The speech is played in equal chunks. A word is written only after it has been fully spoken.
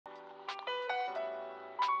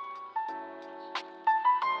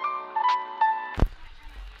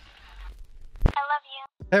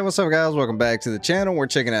Hey, what's up guys? Welcome back to the channel. We're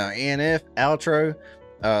checking out NF outro.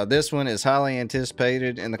 This one is highly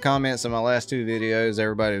anticipated. In the comments of my last two videos,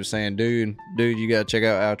 everybody was saying, dude, you gotta check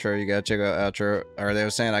out outro, you gotta check out outro. Or they were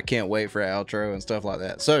saying I can't wait for outro and stuff like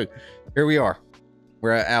that. So here we are.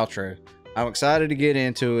 We're at outro. I'm excited to get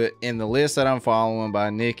into it. In the list that I'm following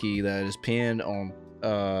by Nikki that is pinned on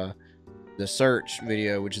the search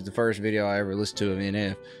video, which is the first video I ever listened to of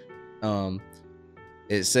NF.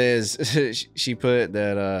 It says she put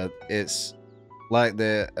that it's like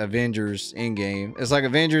the Avengers Endgame. It's like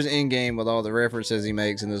Avengers Endgame with all the references he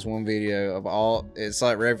makes in this one video of all. It's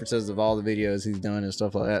like references of all the videos he's done and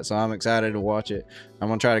stuff like that. So I'm excited to watch it. I'm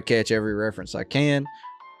gonna try to catch every reference I can,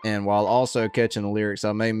 and while also catching the lyrics.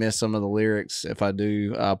 I may miss some of the lyrics. If I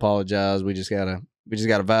do, I apologize. We just gotta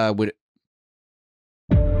vibe with it.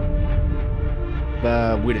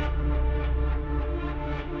 Vibe with it.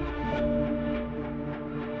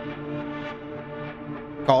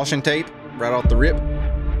 Caution tape right off the rip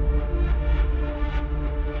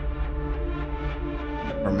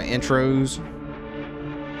from my intros.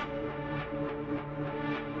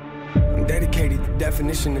 I'm dedicated. The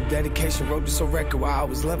definition of dedication. Wrote this on record while I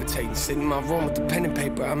was levitating, sitting in my room with the pen and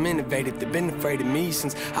paper. I'm innovative. They've been afraid of me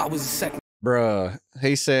since I was a second. Bruh,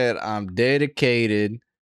 he said I'm dedicated.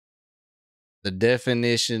 The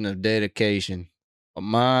definition of dedication. Oh,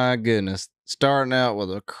 my goodness. Starting out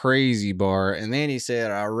with a crazy bar, and then he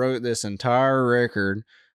said I wrote this entire record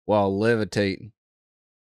while levitating.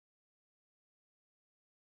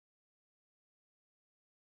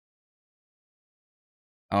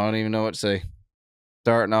 I don't even know what to say.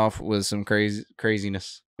 Starting off with some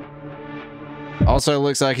craziness. Also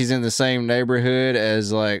looks like he's in the same neighborhood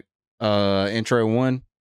as like intro one.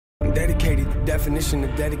 I'm dedicated. The definition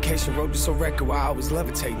of dedication. Wrote this on record while I was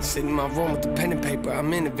levitating, sitting in my room with the pen and paper.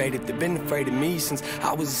 I'm innovative. They've been afraid of me since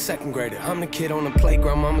I was a second grader. I'm the kid on the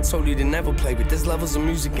playground. Mama told you to never play, but there's levels of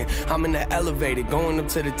music and I'm in the elevator, going up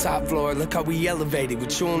to the top floor. Look how we elevated,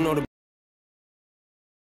 but you don't know the.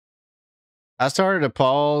 I started to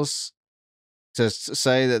pause to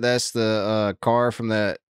say that that's the car from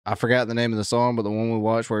that. I forgot the name of the song, but the one we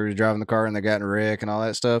watched where he was driving the car and they got in a wreck and all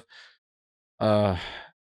that stuff.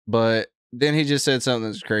 But then he just said something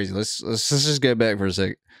that's crazy. Let's just get back for a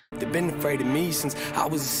second. They've been afraid of me since I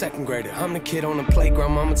was a second grader. I'm the kid on the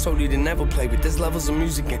playground. Mama told you to never play, but there's levels of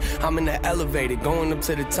music and I'm in the elevator, going up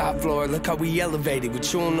to the top floor. Look how we elevated,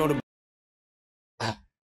 but you don't know the.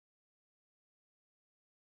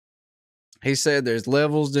 He said there's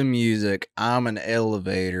levels to music. I'm an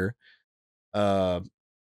elevator. I'm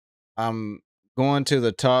going to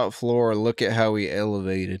the top floor. Look at how we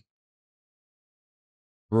elevated.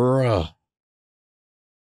 Bruh.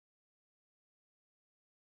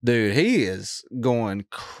 Dude, he is going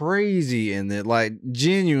crazy in it. Like,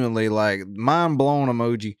 genuinely, like, mind-blown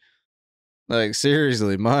emoji. Like,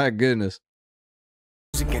 seriously, my goodness.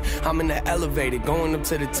 I'm in the elevator, going up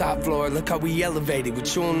to the top floor. Look how we elevated,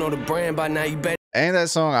 but you don't know the brand by now. You better. Ain't that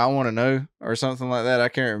song I Want to Know or something like that? I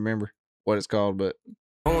can't remember what it's called, but.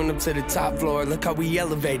 Going up to the top floor, look how we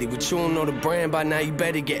elevated, but you don't know the brand by now. You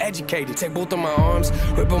better get educated. Take both of my arms,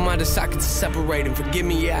 rip them out of sockets to separate them. Forgive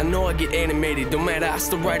me, yeah, I know I get animated. Don't matter, I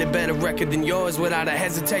still write a better record than yours without a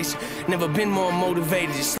hesitation. Never been more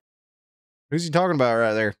motivated. Who's he talking about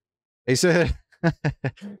right there? He said,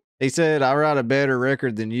 he said, I write a better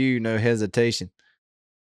record than you, no hesitation.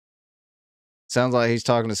 Sounds like he's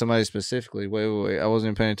talking to somebody specifically. Wait. I wasn't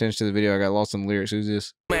even paying attention to the video. I got lost in the lyrics. Who's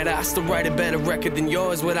this? I still write a better record than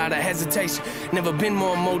yours without a hesitation. Never been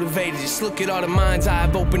more motivated. Just look at all the minds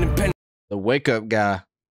I've opened and penetrated. The wake up guy.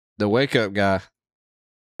 The wake up guy.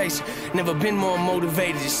 Never been more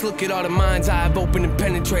motivated. Just look at all the minds I've opened and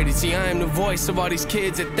penetrated. See, I am the voice of all these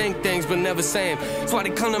kids that think things but never say them. That's why they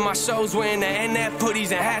come to my shows wearing the NF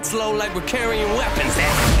hoodies and hats low like we're carrying weapons.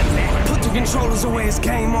 Put the controllers away, it's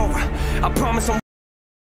game over. I promise I'm.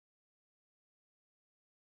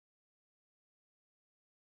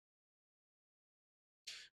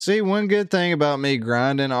 See, one good thing about me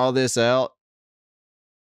grinding all this out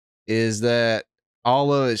is that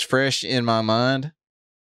all of it's fresh in my mind.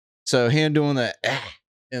 So him doing that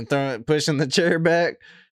and pushing the chair back,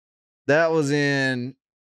 that was in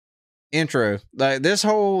intro. Like this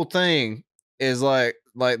whole thing is like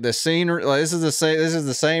the scenery. Like this is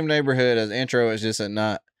the same neighborhood as intro. It's just at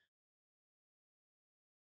night.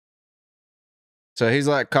 So he's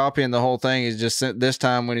like copying the whole thing. He's just this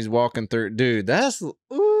time when he's walking through. Dude, that's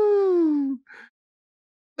ooh,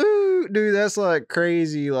 dude, that's like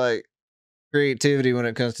crazy, like creativity when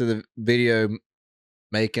it comes to the video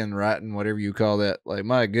making, writing, whatever you call that. Like,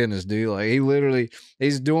 my goodness, dude. Like,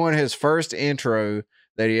 he's doing his first intro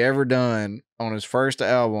that he ever done on his first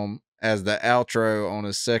album as the outro on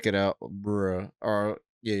his second album, bruh. Or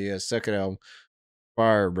yeah, second album.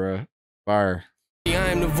 Fire, bruh. Fire. I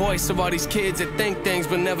am the voice of all these kids that think things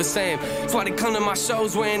but never say them. That's why they come to my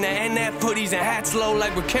shows wearing the NF hoodies and hats low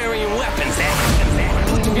like we're carrying weapons.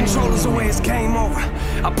 Put the controllers away, it's game over.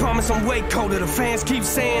 I promise I'm way colder. The fans keep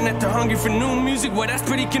saying that they're hungry for new music. Well, that's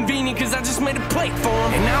pretty convenient because I just made a plate for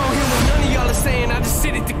them. And I don't hear what none of y'all are saying. I just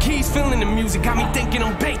sit at the keys feeling the music. Got me thinking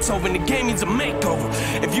I'm Beethoven. The game needs a makeover.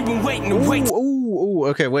 If you've been waiting to wait. Ooh,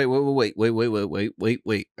 okay, wait.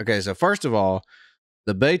 Okay, so first of all,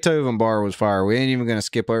 the Beethoven bar was fire. We ain't even going to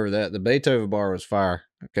skip over that. The Beethoven bar was fire.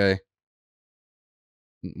 Okay.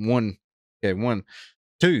 One.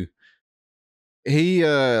 Two. He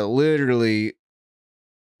literally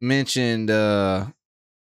mentioned what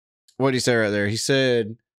did he say right there? He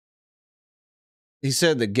said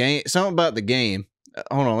the game, something about the game.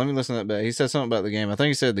 Hold on, let me listen to that back. He said something about the game. I think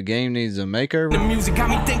he said the game needs a makeover. The music got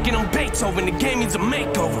me thinking I'm Beethoven. The game needs a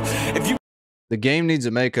makeover. The game needs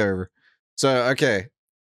a makeover. So, okay.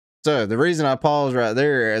 So, the reason I paused right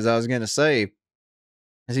there, as I was going to say,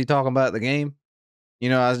 is he talking about the game? You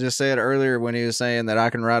know, I just said earlier when he was saying that I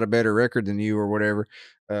can write a better record than you or whatever.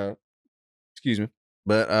 Excuse me.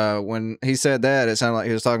 But when he said that, it sounded like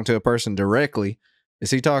he was talking to a person directly. Is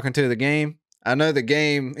he talking to the game? I know the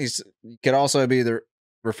game could also be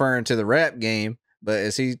referring to the rap game, but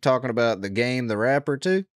is he talking about the game, the rapper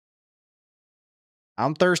too?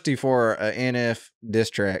 I'm thirsty for a NF diss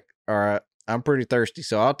track. All right. I'm pretty thirsty,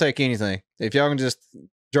 so I'll take anything. If y'all can just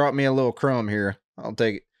drop me a little crumb here, I'll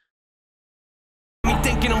take it. Me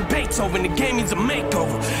thinking I'm Beethoven, the game needs a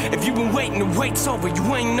makeover. If you've been waiting, the wait's over.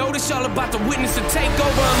 You ain't noticed y'all about to witness a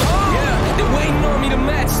takeover. Yeah, they're waiting on me to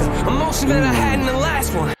match the emotion that I had in the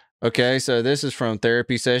last one. Okay, so this is from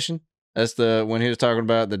Therapy Session. That's when he was talking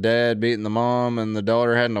about the dad beating the mom and the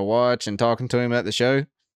daughter having to watch and talking to him at the show.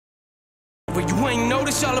 But you ain't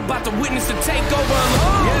noticed y'all about to witness a takeover.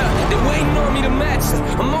 Yeah, they're waiting on me to match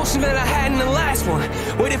the emotion that I had in the last one.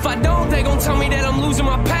 What if I don't? They gon' tell me that I'm losing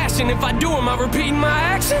my passion. If I do, am I repeating my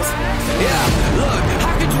actions? Yeah, look,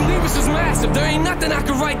 how could you leave us as massive? There ain't nothing I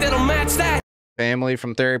could write that'll match that. Family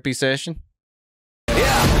from Therapy Session. Yeah,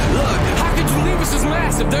 look, how could you leave us as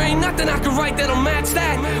massive? There ain't nothing I could write that'll match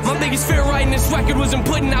that. My biggest fear writing this record wasn't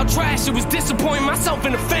putting out trash. It was disappointing myself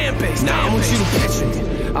in the fan base. Now I want you to picture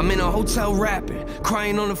it. I'm in a hotel rapping,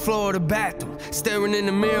 crying on the floor of the bathroom, staring in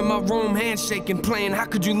the mirror of my room, handshaking, playing How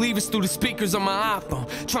Could You Leave Us through the speakers on my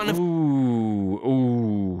iPhone, trying to...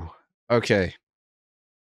 Ooh. Okay.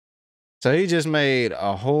 So he just made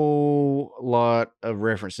a whole lot of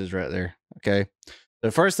references right there. Okay.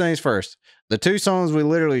 The first things first, the two songs we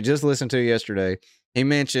literally just listened to yesterday, he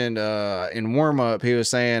mentioned in warm-up, he was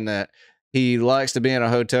saying that he likes to be in a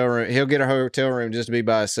hotel room. He'll get a hotel room just to be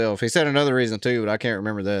by himself. He said another reason too, but I can't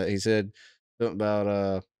remember that. He said something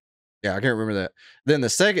about, yeah, I can't remember that. Then the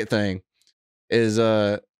second thing is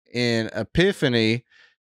in Epiphany,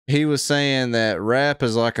 he was saying that rap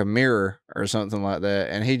is like a mirror or something like that.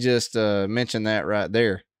 And he just mentioned that right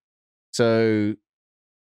there. So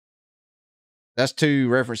that's two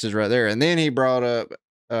references right there. And then he brought up,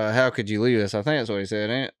 How Could You Leave Us? I think that's what he said,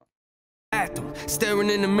 ain't it? Staring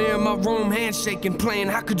in the mirror of my room, handshaking, playing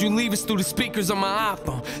How Could You Leave Us through the speakers on my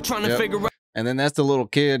iPhone, trying to figure out. And then that's the little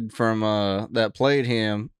kid from that played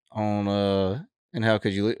him on and How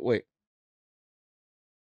Could You Leave? Wait.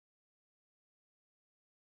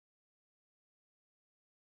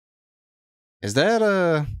 Is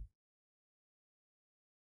that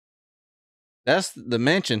that's the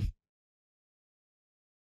Mention.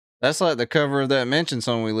 That's like the cover of that Mention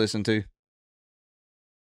song we listened to.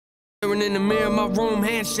 Staring in the mirror of my room,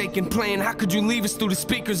 handshaking, playing How Could You Leave Us through the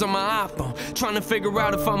speakers on my iPhone, trying to figure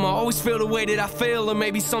out if I'ma always feel the way that I feel, or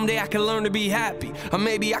maybe someday I can learn to be happy, or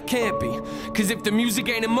maybe I can't be. Cause if the music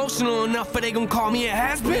ain't emotional enough, they gon' call me a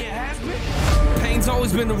has-been. Pain's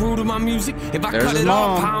always been the root of my music. If I cut it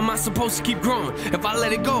off, how am I supposed to keep growing? If I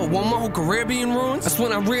let it go, won't my whole career be in ruins? That's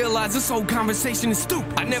when I realized this whole conversation is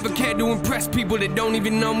stupid. I never cared to impress people that don't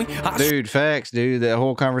even know me. Dude, facts, dude. That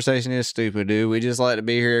whole conversation is stupid, dude. We just like to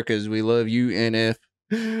be here because we love you, NF.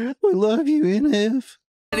 We love you, NF.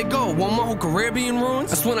 Let it go, won't my whole career be in ruins?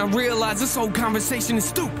 That's when I realized this whole conversation is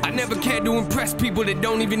stupid. I never cared to impress people that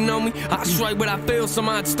don't even know me. I strike what I feel,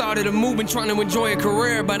 somehow it started a movement, trying to enjoy a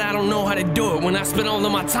career, but I don't know how to do it when I spend all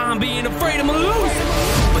of my time being afraid I'm gonna lose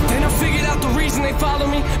it. But then I figured out the reason they follow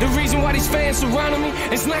me, the reason why these fans surrounding me.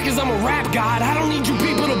 It's not cause I'm a rap god, I don't need you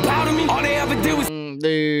people to bow to me. All they ever do is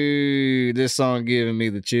dude, this song giving me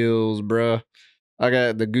the chills, bruh. I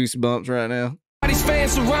got the goosebumps right now. These these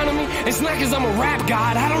fans surrounding me. It's not cause I'm a rap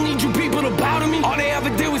god, I don't need you people to bow to me. All they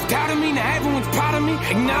ever did was doubt me, now everyone's proud of me.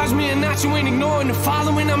 Acknowledge me and not you ain't ignoring the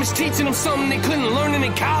following. I'm just teaching them something they couldn't learn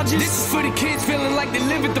in colleges. This is for the kids feeling like they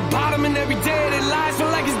live at the bottom, and every day of their lives feel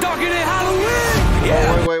like it's darker than Halloween.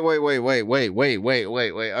 Yeah.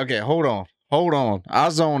 Wait. Okay, hold on. I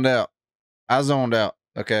zoned out.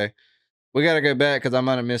 Okay. We got to go back because I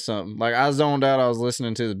might have missed something. Like, I zoned out. I was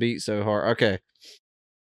listening to the beat so hard. Okay.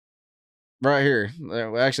 Right here.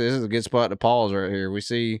 Actually, this is a good spot to pause right here. We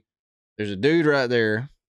see there's a dude right there.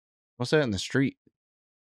 What's that in the street?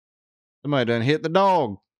 Somebody done hit the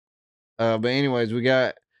dog. But anyways, we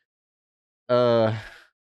got, hold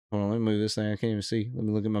on, let me move this thing. I can't even see. Let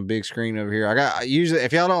me look at my big screen over here. I got, usually,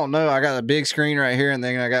 if y'all don't know, I got the big screen right here, and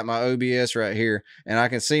then I got my OBS right here, and I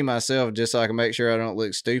can see myself just so I can make sure I don't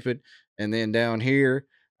look stupid. And then down here,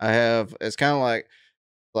 I have, it's kind of like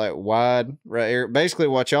wide right here. Basically,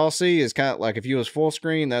 what y'all see is kind of like if you was full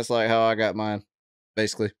screen, that's like how I got mine,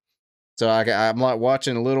 basically. So I'm like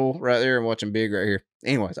watching a little right there and watching big right here.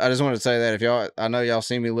 Anyways, I just wanted to say that if y'all, I know y'all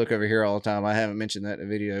see me look over here all the time. I haven't mentioned that in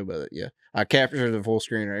the video, but yeah, I captured the full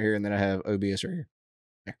screen right here, and then I have OBS right here.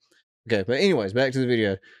 Okay, but anyways, back to the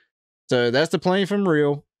video. So that's the plane from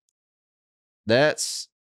Real. That's,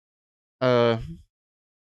 I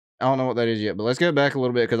don't know what that is yet, but let's go back a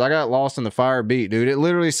little bit because I got lost in the fire beat, dude. It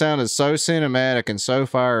literally sounded so cinematic and so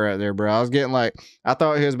fire right there, bro. I was getting like, I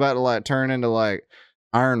thought he was about to like turn into like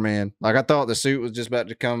Iron Man. Like, I thought the suit was just about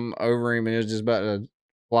to come over him and it was just about to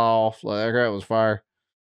fly off. Like, that crap was fire.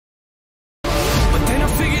 But then I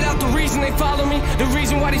figured out the reason they follow me, the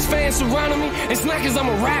reason why these fans surrounding me. It's not cause I'm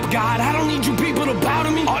a rap god, I don't need you people to bow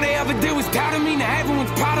to me. All they ever did was doubt me, now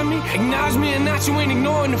everyone's proud of me. Acknowledge me and not you ain't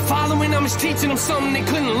ignoring the following. I'm just teaching them something they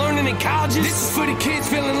couldn't learn in colleges. This is for the kids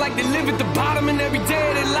feeling like they live at the bottom, and every day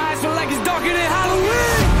of their lives feel like it's darker than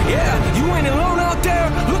Halloween. Yeah, you ain't alone out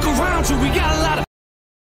there, look around you, we got a lot of.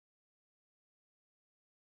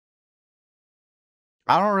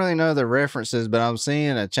 I don't really know the references, but I'm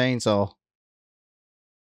seeing a chainsaw.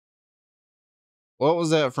 What was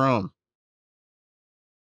that from?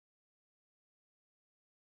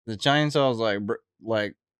 The chainsaw's like.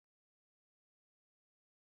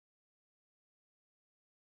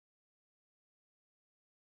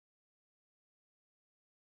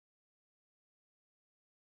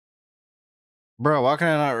 Bro, why can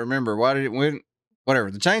I not remember? Why did it,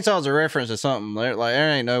 whatever. The chainsaw's a reference to something. Like, there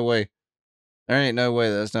ain't no way. There ain't no way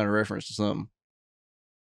that's not a reference to something.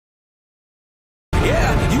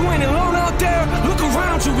 Yeah, you ain't alone out there, look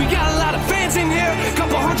around you, we got a lot of fans in here.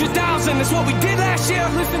 Couple 100,000, that's what we did last year.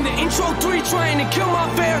 Listen to intro 3, trying to kill my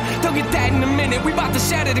fare. They'll get that in a minute, we about to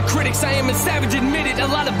shatter the critics. I am a savage, admit it, a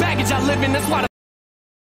lot of baggage I live in, that's why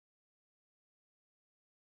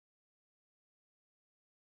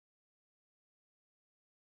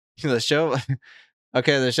the shovel.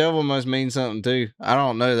 Okay, the shovel must mean something too. I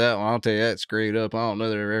don't know that one. I'll tell you, that's screwed up. I don't know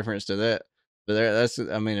the reference to that. But that's,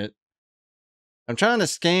 I mean, I'm trying to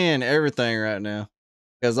scan everything right now.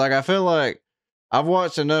 Because, like, I feel like I've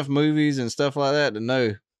watched enough movies and stuff like that to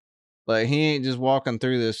know. Like, he ain't just walking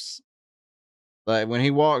through this. Like, when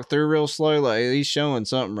he walked through real slow, like, he's showing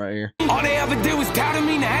something right here. all they ever did was doubt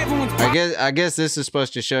me, now everyone's I guess this is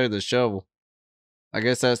supposed to show the shovel. I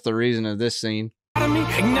guess that's the reason of this scene.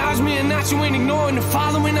 Acknowledge me and not you ain't ignoring the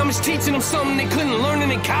following. I'm just teaching them something they couldn't learn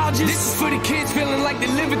in colleges. This is for the kids feeling like they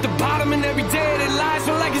live at the bottom, and every day of their lives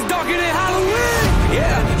feel like it's darker than Halloween.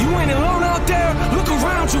 Yeah, you ain't alone out there, look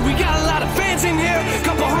around you, we got a lot of fans in here.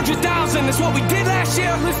 Couple 100,000, that's what we did last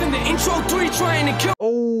year. Listen to intro 3, trying to kill.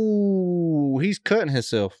 Oh, he's cutting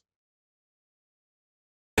himself.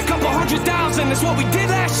 Couple 100,000, that's what we did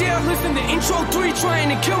last year. Listen to intro 3, trying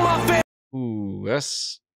to kill my fans. Ooh,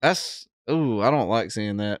 that's. Ooh, I don't like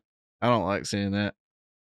seeing that. I don't like seeing that.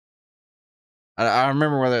 I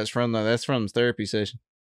remember where that's from, though. That's from his therapy session.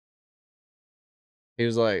 He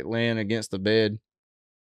was, like, laying against the bed.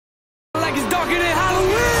 Like it's darker than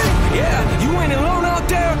Halloween. Yeah, you ain't alone out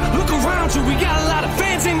there, look around you, we got a lot of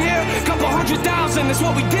fans in here. Couple 100,000, that's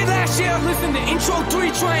what we did last year. Listen to intro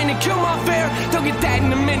 3, trying to kill my fare. They'll get that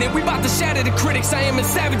in a minute, we about to shatter the critics. I am a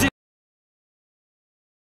savage.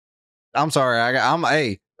 I'm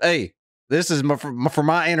sorry, hey. This is for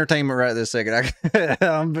my entertainment right this second.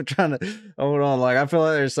 I'm trying to hold on. Like, I feel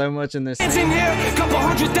like there's so much in this. It's in here, couple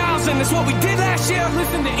 100,000. That's what we did last year.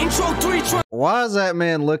 Listen to intro 3. Why is that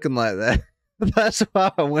man looking like that? That's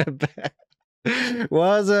why I went back.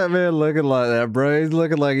 Why is that man looking like that, bro? He's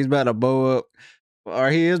looking like he's about to bow up,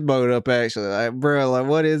 or he is bowed up actually. Like, bro, like,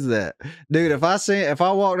 what is that, dude? If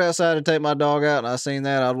I walked outside to take my dog out and I seen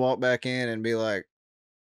that, I'd walk back in and be like,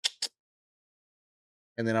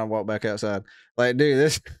 and then I walk back outside. Like, dude,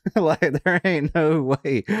 this like there ain't no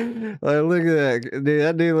way. Like, look at that, dude.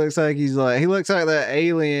 That dude looks like he looks like that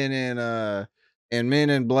alien in Men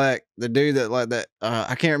in Black. The dude that like that.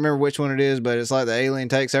 I can't remember which one it is, but it's like the alien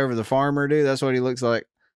takes over the farmer, dude. That's what he looks like.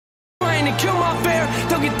 Trying to kill my fare,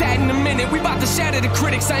 they'll get that in a minute. We about to shatter the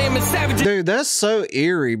critics. I am a savage. Dude, that's so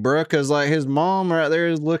eerie, bro. Cause like his mom right there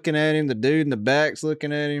is looking at him. The dude in the back's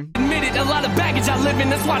looking at him. Admit it, a lot of baggage I live in.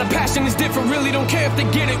 That's why the passion is different. Really don't care if they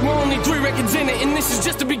get it. We're only 3 records in it, and this is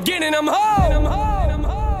just the beginning. I'm home.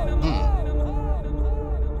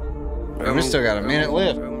 We still got a minute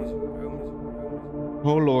left.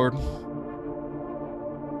 Oh Lord.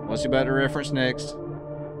 What's he about to reference next?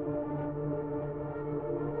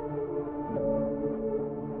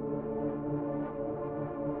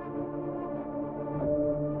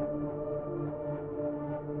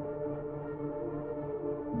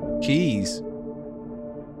 Keys.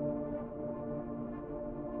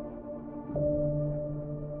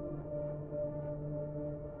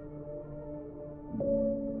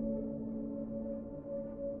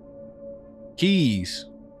 Keys.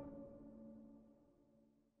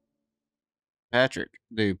 Patrick.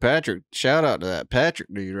 Dude, Patrick. Shout out to that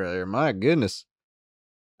Patrick dude right there. My goodness.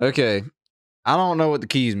 Okay. I don't know what the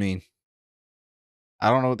keys mean.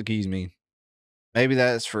 I don't know what the keys mean. Maybe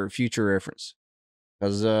that's for future reference.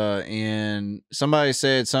 Because and somebody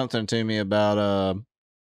said something to me about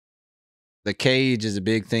the cage is a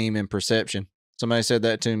big theme in Perception. Somebody said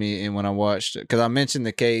that to me, and when I watched it, because I mentioned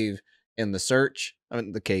the cave in the search,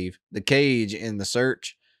 the cage in the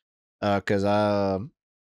search, because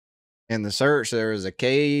in the search there was a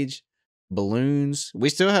cage, balloons. We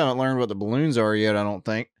still haven't learned what the balloons are yet, I don't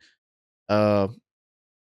think. There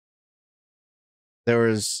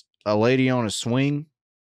was a lady on a swing.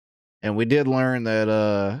 And we did learn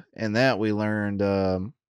that, in that we learned,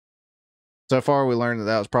 so far we learned that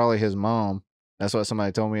that was probably his mom. That's what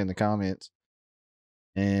somebody told me in the comments.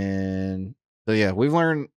 And so, yeah, we've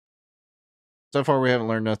learned, so far we haven't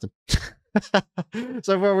learned nothing.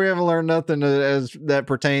 So far we haven't learned nothing as that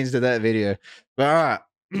pertains to that video. But all right.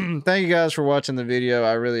 Thank you guys for watching the video.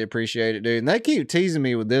 I really appreciate it, dude. And they keep teasing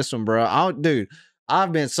me with this one, bro. Dude.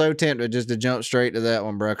 I've been so tempted just to jump straight to that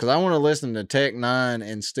one, bro, because I want to listen to Tech 9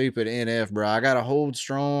 and Stupid NF, bro. I got to hold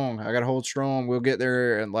strong. We'll get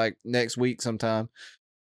there in like next week sometime.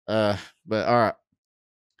 But all right.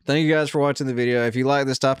 Thank you guys for watching the video. If you like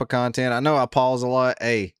this type of content, I know I pause a lot.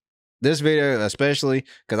 Hey, this video especially,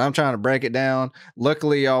 because I'm trying to break it down.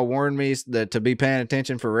 Luckily, y'all warned me that to be paying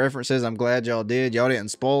attention for references. I'm glad y'all did. Y'all didn't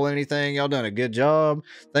spoil anything. Y'all done a good job.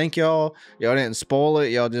 Thank y'all. Y'all didn't spoil it.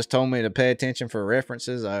 Y'all just told me to pay attention for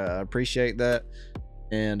references. I appreciate that.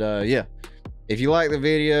 And yeah, if you like the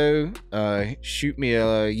video, shoot me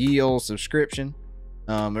a ye old subscription.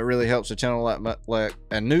 It really helps a channel like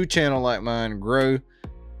a new channel like mine grow.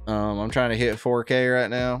 I'm trying to hit 4K right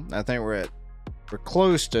now. I think we're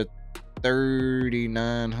close to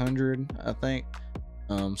 3,900, I think.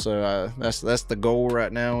 So that's the goal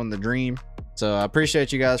right now and the dream. So I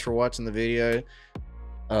appreciate you guys for watching the video.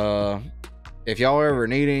 If y'all ever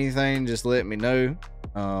need anything, just let me know.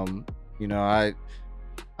 You know,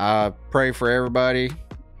 I pray for everybody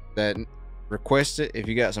that requests it. If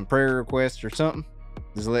you got some prayer requests or something,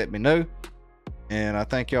 just let me know. And I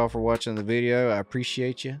thank y'all for watching the video. I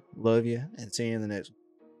appreciate you, love you, and see you in the next one.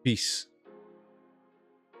 Peace.